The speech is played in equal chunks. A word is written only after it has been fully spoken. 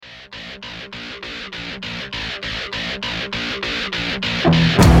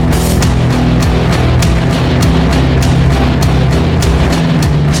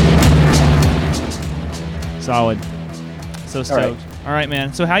Solid. So stoked. All right,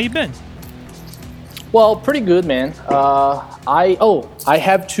 man. So how you been? Well, pretty good, man. I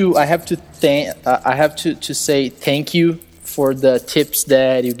have to say thank you for the tips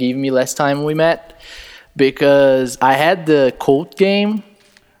that you gave me last time we met, because I had the Colt game.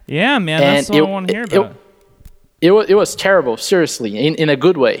 Yeah, man. That's what I want to hear about. It was terrible, seriously, in a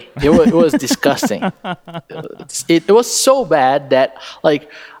good way. It was disgusting. It was so bad that like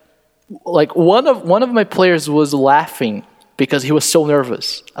one of my players was laughing because he was so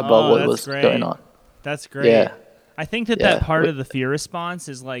nervous about what was going on. That's great. Yeah. I think that part of the fear response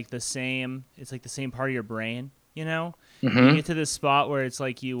is like the same. It's like the same part of your brain, you know? Mm-hmm. You get to this spot where it's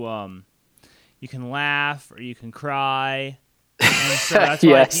like you can laugh or you can cry. And so that's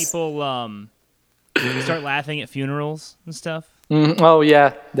why people start laughing at funerals and stuff. Oh,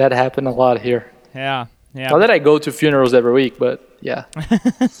 yeah. That happened a lot here. Yeah. Not that I go to funerals every week, but yeah.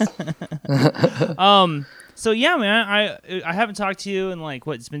 So yeah, man, I haven't talked to you in like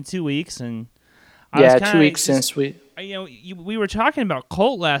what? It's been 2 weeks, and 2 weeks since we. We were talking about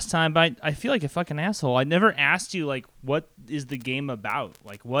Colt last time, but I feel like a fucking asshole. I never asked you like what is the game about?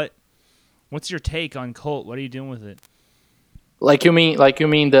 Like what's your take on Colt? What are you doing with it? Like you mean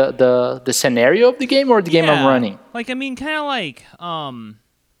the scenario of the game or the game I'm running? Like I mean, kind of like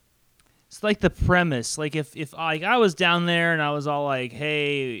it's like the premise. Like if like I was down there and I was all like,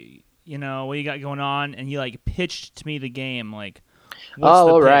 hey. You know, what you got going on, and you like pitched to me the game, like.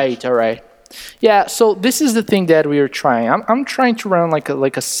 All right. Yeah, so this is the thing that we are trying. I'm trying to run like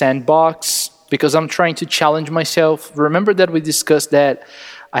a sandbox because I'm trying to challenge myself. Remember that we discussed that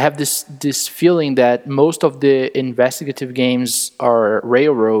I have this feeling that most of the investigative games are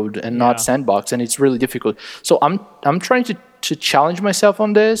railroad and not sandbox, and it's really difficult. So I'm trying to challenge myself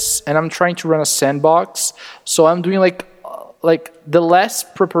on this, and I'm trying to run a sandbox. So I'm doing like the less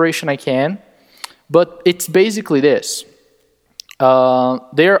preparation I can, but it's basically this.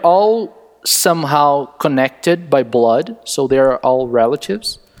 They're all somehow connected by blood, so they're all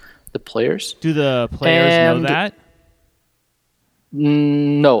relatives, the players. Do the players know that?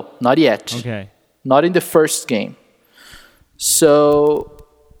 No, not yet. Okay. Not in the first game. So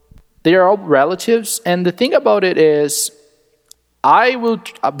they're all relatives, and the thing about it is I will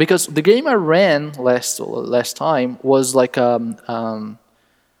because the game I ran last time was like the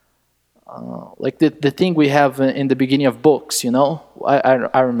thing we have in the beginning of books, you know.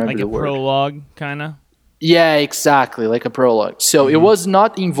 I remember like the word. Like a prologue, kind of. Yeah, exactly, like a prologue. So it was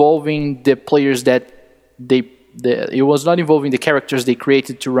not involving the players that it was not involving the characters they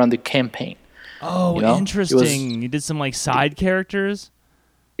created to run the campaign. Oh, you know? Interesting. You did some like side characters.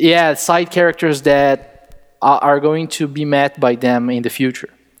 Yeah, side characters that are going to be met by them in the future.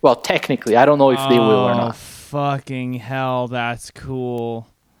 Well, technically, I don't know if they will or not. Fucking hell, that's cool.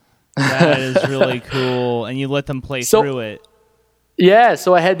 That is really cool. And you let them play through it. Yeah,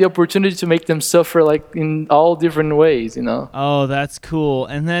 so I had the opportunity to make them suffer like in all different ways, you know. Oh, that's cool.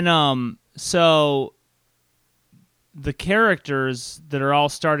 And then so the characters that are all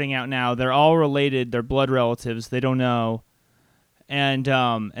starting out now, they're all related, they're blood relatives, they don't know. And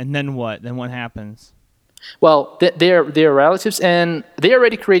then what? Then what happens? Well, they're relatives, and they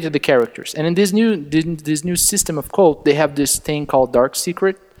already created the characters. And in this new system of Colt, they have this thing called Dark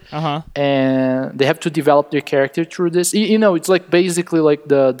Secret, and they have to develop their character through this. You know, it's like basically like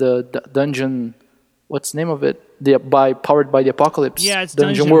the dungeon. What's the name of it? Powered by the Apocalypse. Yeah, it's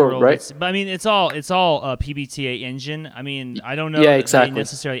Dungeon World, right? But I mean, it's all PBTA engine. I mean, I don't know that they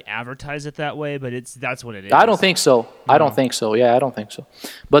necessarily advertise it that way, but that's what it is. I don't think so. No. I don't think so. Yeah, I don't think so.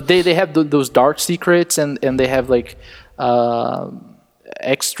 But they have those dark secrets, and they have like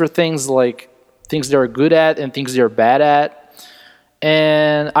extra things, like things they're good at and things they're bad at.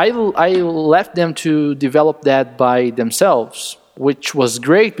 And I left them to develop that by themselves, which was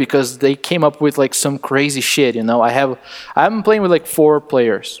great because they came up with like some crazy shit, you know. I'm playing with like 4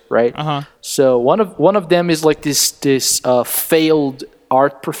 players, right? So one of them is like this failed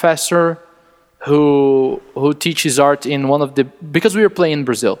art professor who teaches art in because we were playing in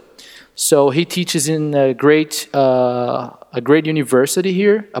Brazil. So he teaches in a great university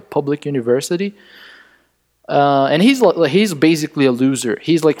here, a public university. And he's basically a loser.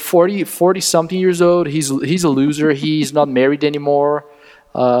 He's like 40 something years old. He's a loser. He's not married anymore.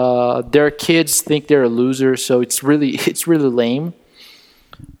 Their kids think they're a loser, so it's really lame.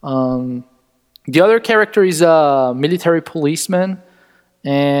 The other character is a military policeman,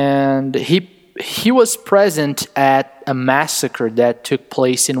 and he was present at a massacre that took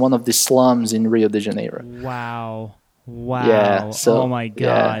place in one of the slums in Rio de Janeiro. Wow. Wow. Yeah. So oh my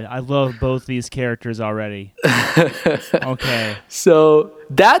god. I love both these characters already. Okay. So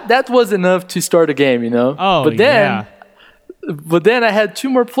that was enough to start a game, Oh But then yeah. but then I had two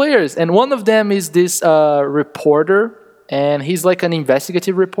more players, and one of them is this reporter, and he's like an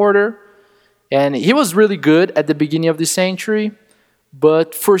investigative reporter, and he was really good at the beginning of the century,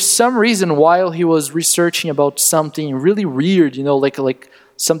 but for some reason, while he was researching about something really weird, like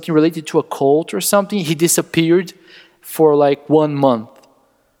something related to a cult or something, he disappeared for like 1 month.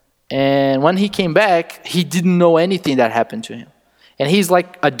 And when he came back, he didn't know anything that happened to him. And he's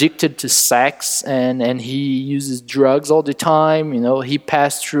like addicted to sex, and he uses drugs all the time. He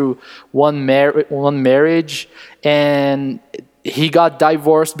passed through one marriage, and he got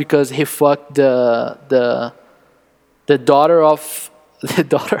divorced because he fucked the daughter of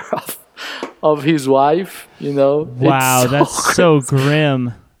of his wife. Wow, that's so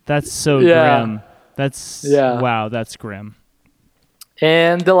grim. That's so grim. Wow, that's grim.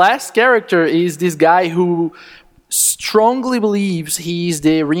 And the last character is this guy who strongly believes he's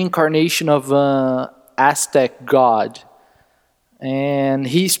the reincarnation of an Aztec god. And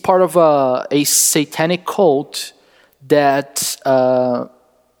he's part of a satanic cult that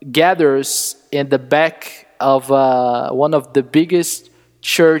gathers in the back of one of the biggest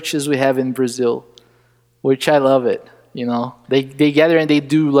churches we have in Brazil, which I love it. They gather and they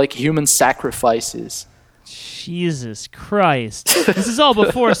do like human sacrifices. Jesus Christ. This is all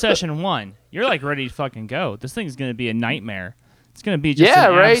before session 1. You're like ready to fucking go. This thing's going to be a nightmare. It's going to be just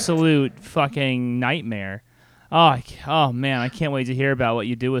an absolute fucking nightmare. Oh man, I can't wait to hear about what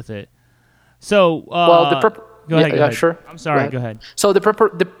you do with it. So, go ahead. Sure. I'm sorry. Go ahead. So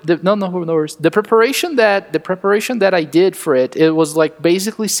no worries. The preparation that I did for it was like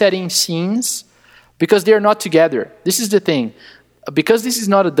basically setting scenes because they're not together. This is the thing. Because this is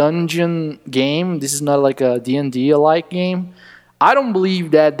not a dungeon game, this is not like a D&D-alike game, I don't believe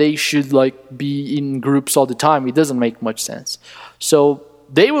that they should like be in groups all the time. It doesn't make much sense. So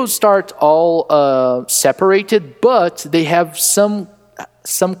they will start all separated, but they have some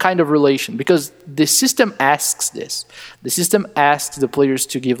kind of relation because the system asks this. The system asks the players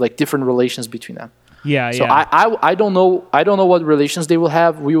to give like different relations between them. Yeah. So I don't know what relations they will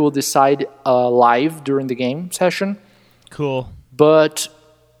have. We will decide live during the game session. Cool. But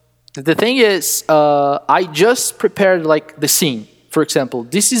the thing is, I just prepared like the scene. For example,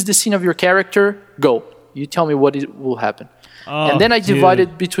 this is the scene of your character. Go. You tell me what will happen. And then I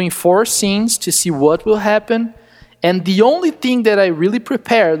divided between 4 scenes to see what will happen. And the only thing that I really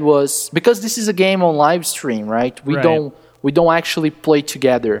prepared was because this is a game on live stream, right? We don't actually play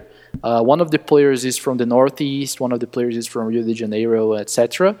together. One of the players is from the Northeast. One of the players is from Rio de Janeiro,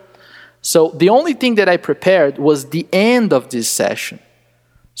 etc. So the only thing that I prepared was the end of this session.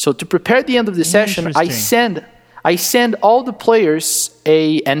 So to prepare the end of the session, I send all the players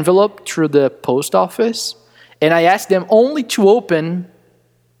a envelope through the post office, and I ask them only to open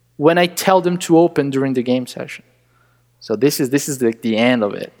when I tell them to open during the game session. So this is like the end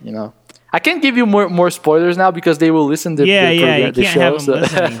of it, I can't give you more spoilers now because they will listen to the show. You can't have them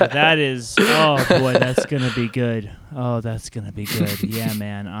listening. But that is, oh boy, that's gonna be good. Oh, that's gonna be good. Yeah,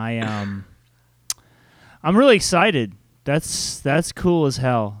 man. I'm really excited. That's cool as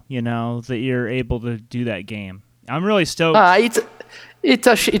hell. That you're able to do that game. I'm really stoked. It's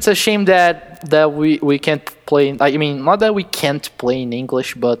a shame that we can't play. I mean, not that we can't play in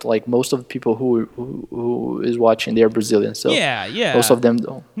English, but like most of the people who is watching, they're Brazilian. So yeah, most of them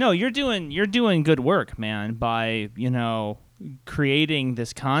don't. No, you're doing good work, man. By creating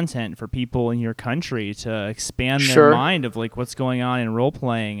this content for people in your country to expand their mind of like what's going on in role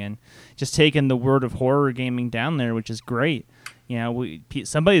playing and just taking the word of horror gaming down there, which is great.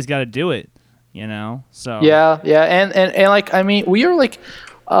 Somebody's got to do it. So yeah, and like I mean, we are like,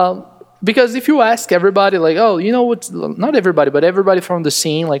 because if you ask everybody, like, oh, what's not everybody, but everybody from the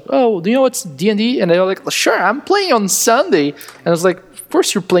scene, like, oh, do you know what's D&D? And they're like, sure, I'm playing on Sunday, and I was like, of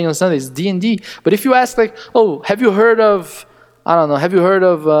course you're playing on Sunday, it's D&D. But if you ask, like, oh, have you heard of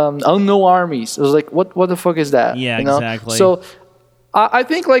Unknown Armies? I was like, what the fuck is that? Yeah, exactly. So I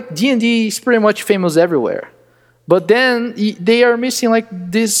think like D&D is pretty much famous everywhere. But then they are missing like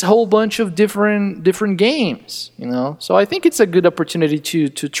this whole bunch of different games, So I think it's a good opportunity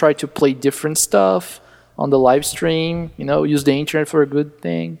to try to play different stuff on the live stream, use the internet for a good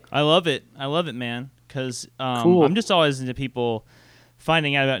thing. I love it, man, because cool. I'm just always into people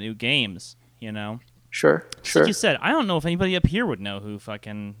finding out about new games, Sure. Like you said, I don't know if anybody up here would know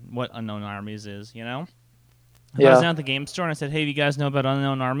what Unknown Armies is, I was down at the game store and I said, hey, do you guys know about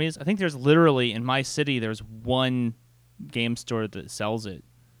Unknown Armies? I think there's literally, in my city, there's one game store that sells it,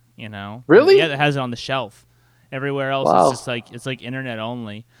 Really? Yeah, that has it on the shelf. Everywhere else Wow. is just like it's like internet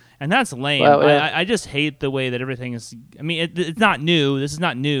only, and that's lame. Wow, yeah. I just hate the way that everything is. I mean, it's not new. This is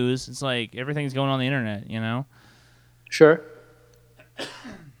not news. It's like everything's going on the internet. You know. Sure.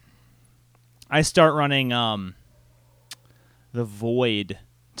 I start running the Void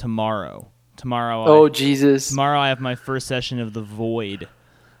tomorrow. Oh, Jesus. Tomorrow I have my first session of the Void.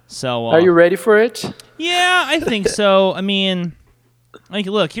 So Are you ready for it? Yeah, I think so. I mean, like,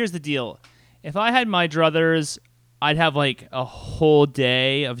 look, here's the deal. If I had my druthers, I'd have like a whole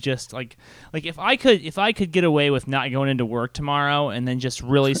day of just like if I could get away with not going into work tomorrow and then just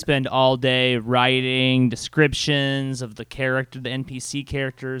really spend all day writing descriptions of the NPC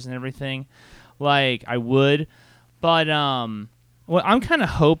characters and everything, like I would. But what I'm kind of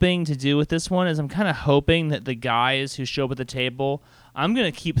hoping to do with this one is I'm kind of hoping that the guys who show up at the table, I'm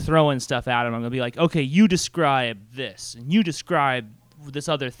going to keep throwing stuff at them. I'm going to be like, okay, you describe this and you describe this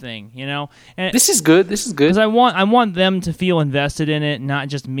other thing, you know? And This is good. because I want them to feel invested in it, not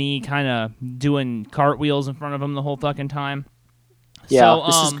just me kind of doing cartwheels in front of them the whole fucking time. Yeah, So,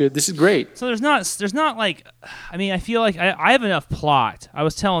 this is good. This is great. So there's not like, I mean, I feel like I have enough plot. I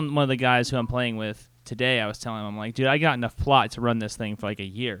was telling one of the guys who I'm playing with today, I was telling him, I'm like, dude, I got enough plot to run this thing for like a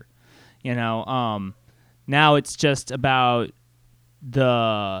year, you know? Now it's just about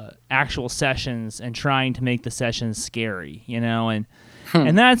the actual sessions and trying to make the sessions scary, you know? And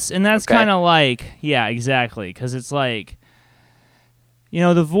that's Okay. kind of like, yeah, exactly, because it's like, you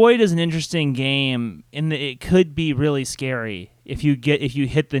know, the Void is an interesting game in that it could be really scary if you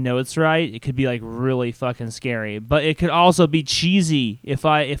hit the notes right. It could be like really fucking scary, but it could also be cheesy if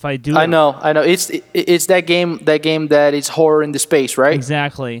I do. I know. It's that game that is horror in the space, right?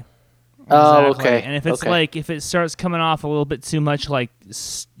 Exactly. Oh, Exactly. okay. And if it's Okay. like if it starts coming off a little bit too much like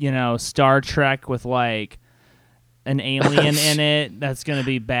you know, Star Trek with like an alien in it, that's gonna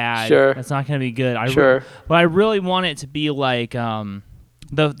be bad. Sure. That's not gonna be good. Sure. But I really want it to be like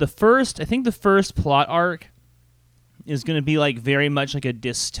the first plot arc is gonna be like very much like a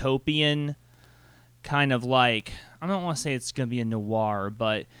dystopian kind of like, I don't want to say it's gonna be a noir,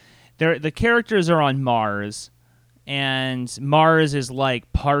 but the characters are on Mars, and Mars is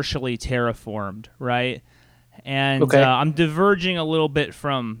like partially terraformed, right? And Okay. I'm diverging a little bit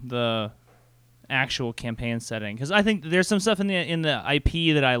from the actual campaign setting because I think there's some stuff in the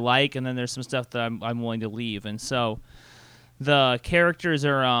IP that I like, and then there's some stuff that I'm willing to leave. And so the characters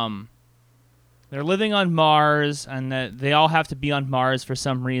are they're living on Mars, and that they all have to be on Mars for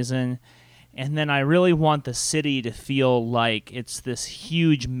some reason. And then I really want the city to feel like it's this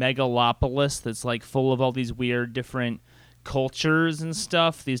huge megalopolis that's like full of all these weird different cultures and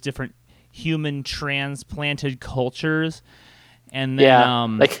stuff, these different human transplanted cultures. And then Yeah.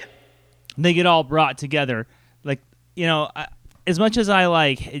 Like they get all brought together. Like, you know, as much as I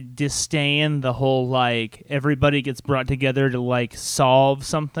like disdain the whole like everybody gets brought together to like solve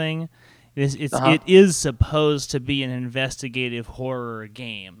something, it is supposed to be an investigative horror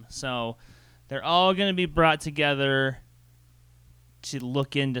game. So they're all going to be brought together to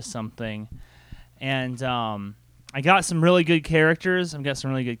look into something. And I got some really good characters. I'm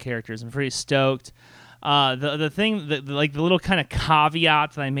pretty stoked. The thing that like the little kind of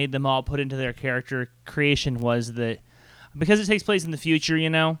caveat that I made them all put into their character creation was that because it takes place in the future, you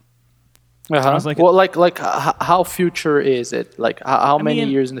know. I was like, well, like how future is it? Like how many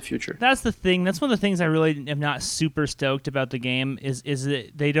mean, years in the future? That's the thing. That's one of the things I really am not super stoked about the game is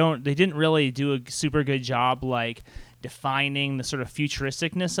that they didn't really do a super good job like defining the sort of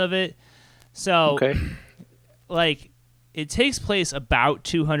futuristicness of it. So Okay. like it takes place about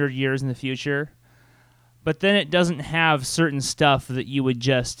 200 years in the future, but then it doesn't have certain stuff that you would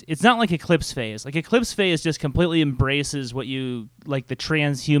just, it's not like Eclipse Phase. Like Eclipse Phase just completely embraces what you, like the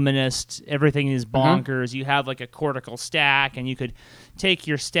transhumanist, everything is bonkers. You have like a cortical stack, and you could take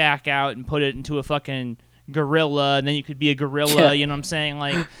your stack out and put it into a fucking gorilla, and then you could be a gorilla, Yeah. you know what I'm saying?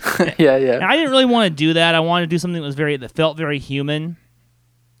 Like, yeah. and I didn't really want to do that. I wanted to do something that felt very human.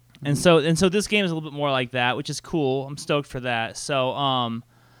 And so this game is a little bit more like that, which is cool. I'm stoked for that. So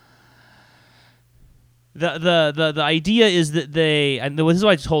the idea is that this is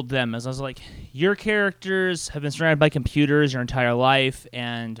what I told them, is I was like, your characters have been surrounded by computers your entire life,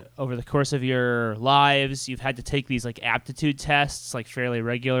 and over the course of your lives you've had to take these like aptitude tests like fairly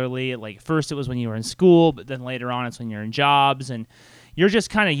regularly. Like first it was when you were in school, but then later on it's when you're in jobs, and you're just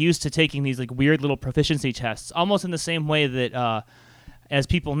kind of used to taking these like weird little proficiency tests, almost in the same way that as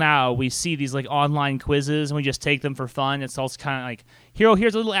people now, we see these like online quizzes and we just take them for fun. It's also kind of like,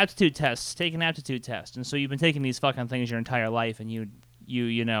 here's a little aptitude test. Take an aptitude test. And so you've been taking these fucking things your entire life, and you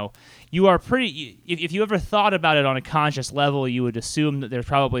know, you are pretty. If you ever thought about it on a conscious level, you would assume that there's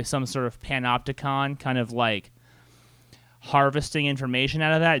probably some sort of panopticon kind of like harvesting information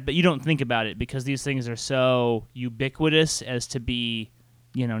out of that, but you don't think about it because these things are so ubiquitous as to be,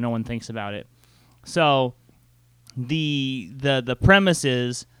 no one thinks about it. So the premise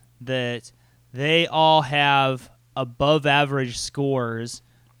is that they all have above average scores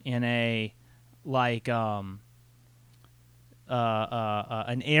in a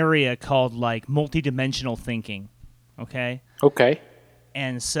an area called like multidimensional thinking. Okay.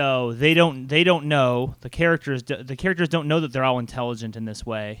 And so they don't know, the characters don't know that they're all intelligent in this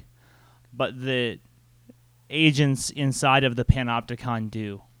way, but the agents inside of the Panopticon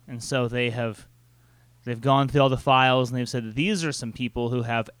do. And so they've gone through all the files and they've said that these are some people who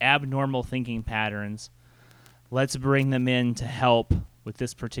have abnormal thinking patterns. Let's bring them in to help with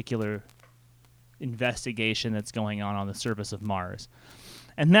this particular investigation that's going on the surface of Mars.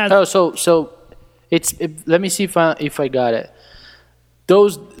 And that's so let me see if I got it.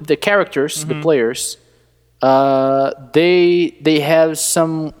 The characters, the players, they have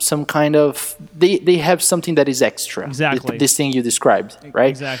some kind of they have something that is extra. Exactly. This thing you described, right?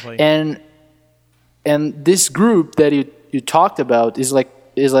 Exactly. And this group that you talked about is like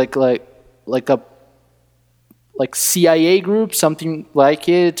a CIA group, something like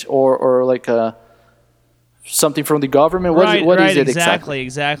it, or like a something from the government. What is it exactly?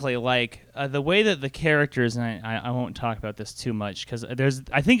 Exactly. Like the way that the characters, and I won't talk about this too much because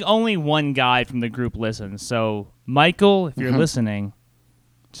I think only one guy from the group listens. So Michael, if you're listening,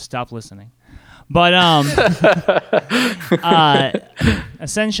 just stop listening. But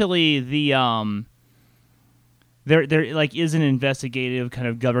essentially there like is an investigative kind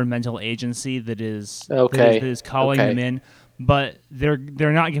of governmental agency that is calling them in. But they're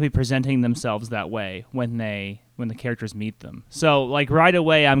not going to be presenting themselves that way when the characters meet them. So like right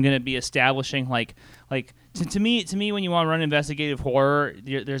away, I'm going to be establishing like to me when you want to run investigative horror,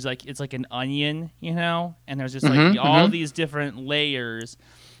 there's like it's like an onion, and there's just like all these different layers.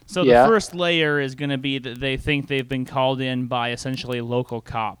 So the first layer is going to be that they think they've been called in by essentially local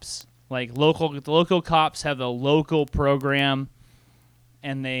cops. Like the local cops have a local program.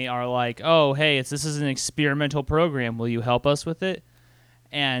 And they are like, oh, hey, this is an experimental program. Will you help us with it?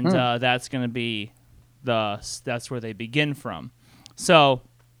 And that's going to be that's where they begin from. So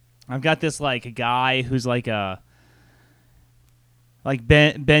I've got this like a guy who's like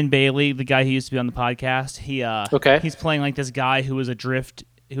Ben Bailey, the guy who used to be on the podcast. He's playing like this guy who was adrift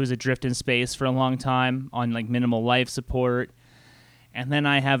in space for a long time on like minimal life support. And then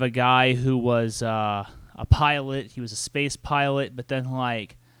I have a guy who was a pilot. He was a space pilot, but then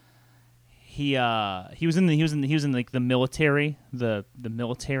like he was in like the military, the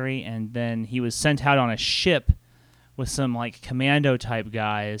military, and then he was sent out on a ship with some like commando type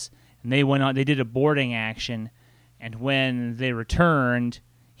guys, and they did a boarding action, and when they returned,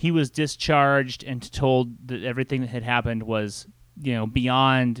 he was discharged and told that everything that had happened was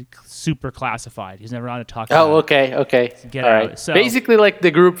beyond super classified. He's never allowed to talk about it. Okay. Get all out. Right. So basically like the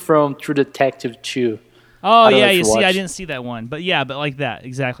group from True Detective 2. Oh yeah, you see, I didn't see that one, but like that,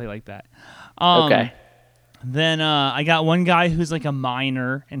 exactly like that. Okay. Then I got one guy who's like a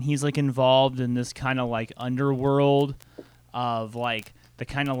miner, and he's like involved in this kind of like underworld of like the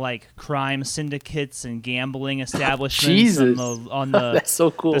kind of like crime syndicates and gambling establishments on the that's so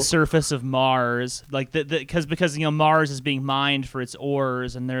cool. The surface of Mars, like because Mars is being mined for its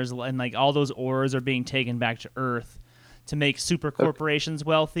ores, and like all those ores are being taken back to Earth to make super corporations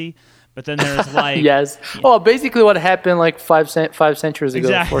wealthy. But then there's like yes. Yeah. Oh, basically what happened like 5 centuries ago.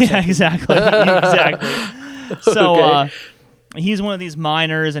 Exactly. So he's one of these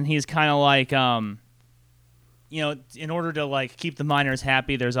miners, and he's kind of like in order to like keep the miners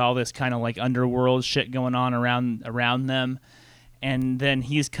happy, there's all this kind of like underworld shit going on around them, and then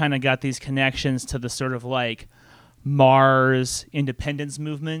he's kind of got these connections to the sort of like Mars independence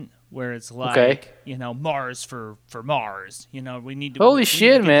movement. Where it's like, Mars for Mars. We need to. Holy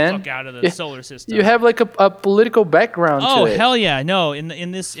shit, man! The fuck out of the solar system. You have like a political background. Oh to it. Hell yeah! No,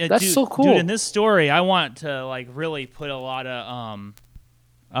 in this that's so cool. Dude, in this story, I want to like really put a lot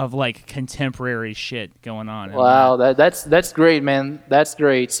of like contemporary shit going on. Wow, that's great, man. That's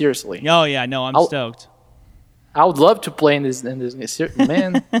great. Seriously. Oh yeah, no, I'm stoked. I would love to play in this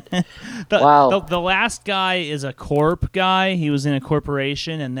man. Wow. The last guy is a corp guy. He was in a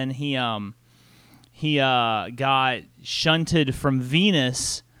corporation, and then he got shunted from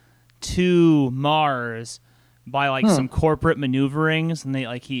Venus to Mars by like some corporate maneuverings, and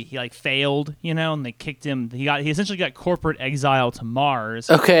he failed, and they kicked him. He essentially got corporate exile to Mars.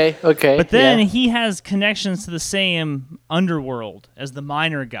 Okay. But then he has connections to the same underworld as the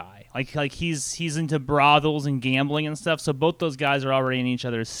miner guy. Like he's into brothels and gambling and stuff. So both those guys are already in each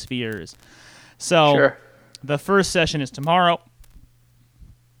other's spheres. So sure. The first session is tomorrow.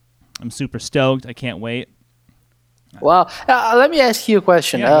 I'm super stoked. I can't wait. Wow. Let me ask you a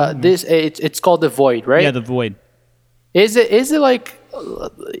question. Yeah, It's called The Void, right? Yeah, The Void. Is it like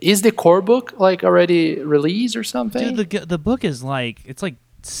is the core book like already released or something? Dude, the book is it's like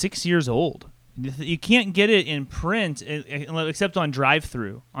 6 years old. You can't get it in print except on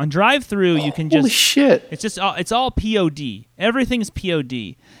drive-through. On drive-through, you can just Holy shit. It's all POD. Everything's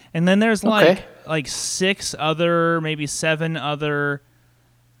POD. And then there's like 6 other, maybe 7 other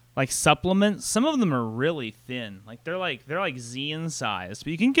like supplements. Some of them are really thin. Like they're like zine sized,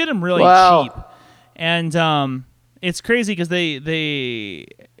 but you can get them really cheap. And it's crazy because they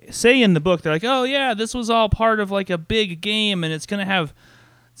say in the book, they're like, "Oh yeah, this was all part of like a big game, and it's gonna have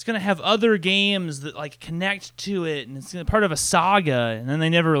other games that like connect to it, and it's part of a saga." And then they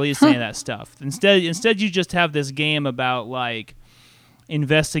never release any of that stuff. Instead, you just have this game about like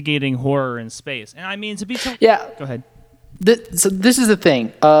investigating horror in space. And I mean, to be yeah, go ahead. So this is the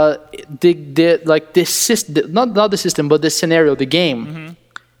thing. The system, not the system, but the scenario, the game. Mm-hmm.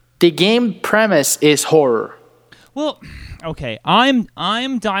 The game premise is horror. Well, okay, I'm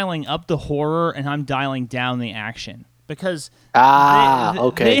dialing up the horror and I'm dialing down the action because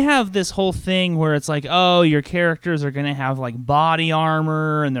they have this whole thing where it's like, oh, your characters are gonna have like body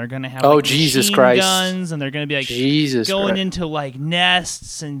armor and they're gonna have machine guns and they're gonna be like going into like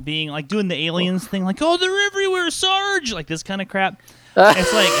nests and being like doing the aliens thing, like, oh, they're everywhere, Sarge, like this kind of crap.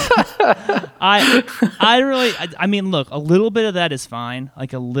 It's like I mean, look, a little bit of that is fine.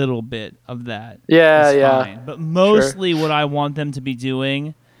 Like a little bit of that is fine. But mostly what I want them to be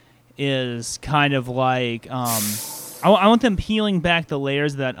doing is kind of like I want them peeling back the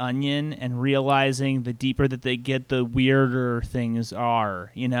layers of that onion and realizing the deeper that they get, the weirder things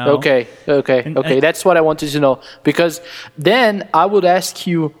are, you know? Okay. That's what I wanted to know. Because then I would ask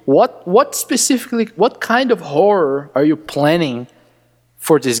you, what specifically, what kind of horror are you planning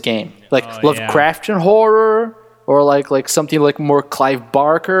for this game? Like Lovecraftian horror, or like something like more Clive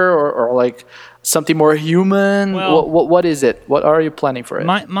Barker, or like something more human? Well, what is it? What are you planning for it?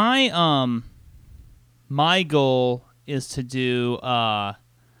 My goal is to do a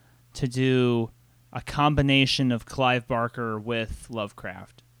combination of Clive Barker with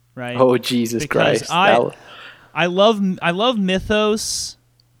Lovecraft, right? Oh, Jesus because Christ! I love mythos,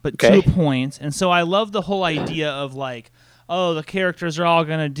 but to a point, and so I love the whole idea of like, oh, the characters are all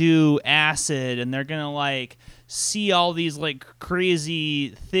gonna do acid, and they're gonna like see all these like crazy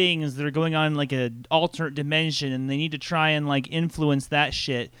things that are going on in like an alternate dimension, and they need to try and like influence that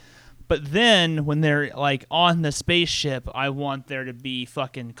shit. But then when they're like on the spaceship, I want there to be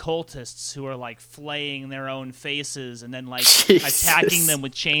fucking cultists who are like flaying their own faces and then like attacking them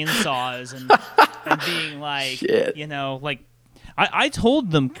with chainsaws and being like, shit. You know, like I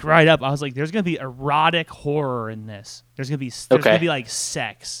told them right up, I was like, there's gonna be erotic horror in this. There's gonna be like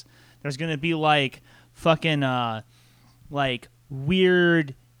sex. There's gonna be like fucking like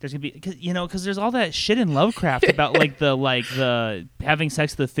weird. There's gonna be, because there's all that shit in Lovecraft about like the having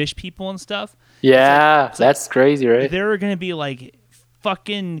sex with the fish people and stuff. Yeah, that's crazy, right? There are gonna be like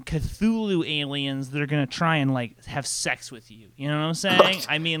fucking Cthulhu aliens that are gonna try and like have sex with you. You know what I'm saying?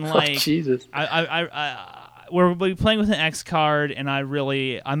 I mean, like, Jesus. We'll be playing with an X card, and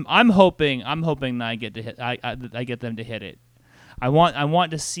I'm hoping that I get to hit. I get them to hit it. I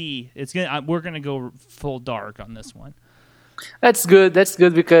want to see we're gonna go full dark on this one. That's good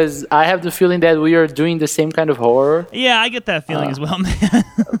because I have the feeling that we are doing the same kind of horror. Yeah, I get that feeling as well, man.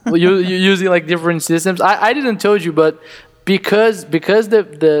 you using like different systems. I didn't told you, but because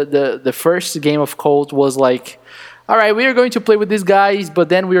the first game of Cult was like, all right, we are going to play with these guys, but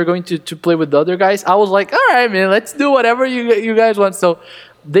then we are going to play with the other guys. I was like, all right, man, let's do whatever you guys want. So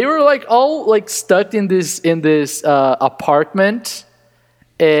they were like all like stuck in this apartment,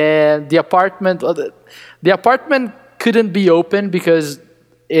 and the apartment couldn't be open because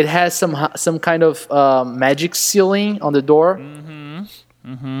it has some kind of magic sealing on the door.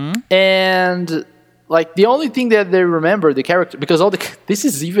 And like the only thing that they remember, the character, because this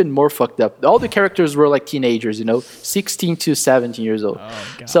is even more fucked up. All the characters were like teenagers, 16 to 17 years old.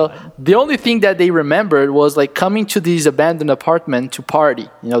 Oh, God. So the only thing that they remembered was like coming to this abandoned apartment to party,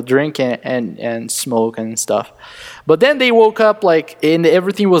 drink and smoke and stuff. But then they woke up and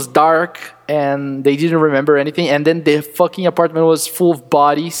everything was dark and they didn't remember anything. And then the fucking apartment was full of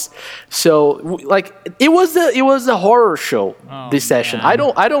bodies. So like it was a horror show. This session.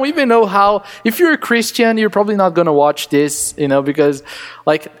 Man. I don't even know how. If you're a Christian, you're probably not gonna watch this, because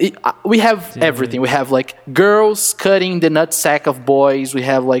like we have everything. We have like girls cutting the nutsack of boys. We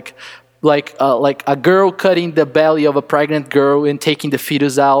have like like a girl cutting the belly of a pregnant girl and taking the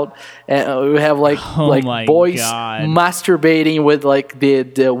fetus out, and we have like my boys God. masturbating with like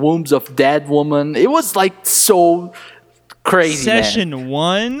the wombs of dead woman. It was like so crazy. Session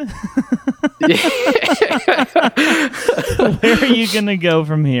 1. Where are you gonna go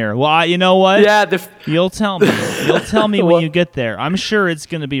from here? Well, you know what? Yeah, you'll tell me. You'll tell me when you get there. I'm sure it's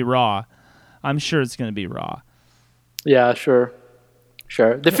gonna be raw. Yeah, sure.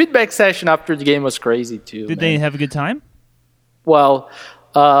 The feedback session after the game was crazy too. Did they have a good time? Well,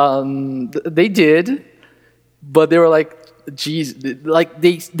 they did, but they were like, "Geez," like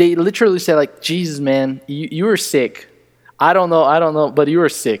they literally said, "Like, Jesus, man, you were sick. I don't know, but you were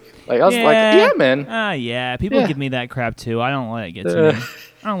sick." Like I was like, "Yeah, man." Yeah. People give me that crap too. I don't let it get to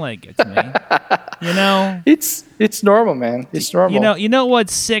me. You know, it's normal, man. It's normal. You know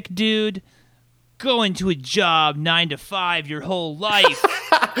what's sick, dude? Going to a job 9 to 5 your whole life.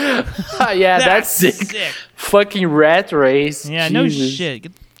 Yeah, that's sick. Fucking rat race. Yeah, Jesus. no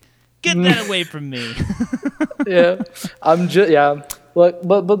shit. Get that away from me. Yeah, I'm just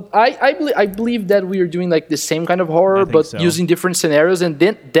But I believe that we are doing like the same kind of horror, but so. Using different scenarios, and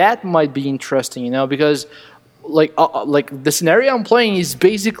then that might be interesting, you know, because like the scenario I'm playing is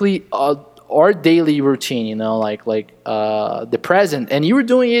basically our daily routine, you know, like the present, and you were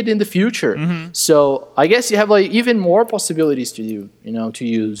doing it in the future. Mm-hmm. So I guess you have like even more possibilities to do, you know, to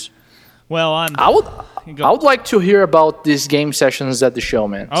use. Well, I would like to hear about these game sessions at the show,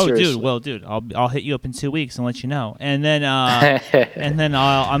 man. Oh, Seriously. dude, I'll hit you up in 2 weeks and let you know, and then I'm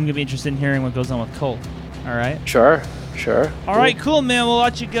gonna be interested in hearing what goes on with Colt. All right. Sure. All right, cool, man. We'll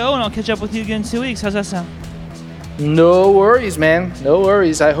let you go, and I'll catch up with you again in 2 weeks. How's that sound? No worries, man. No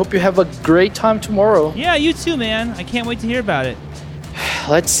worries. I hope you have a great time tomorrow. Yeah, you too, man. I can't wait to hear about it.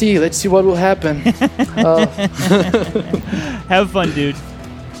 Let's see what will happen. Have fun, dude.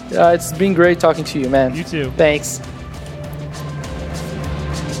 It's been great talking to you, man. You too. Thanks.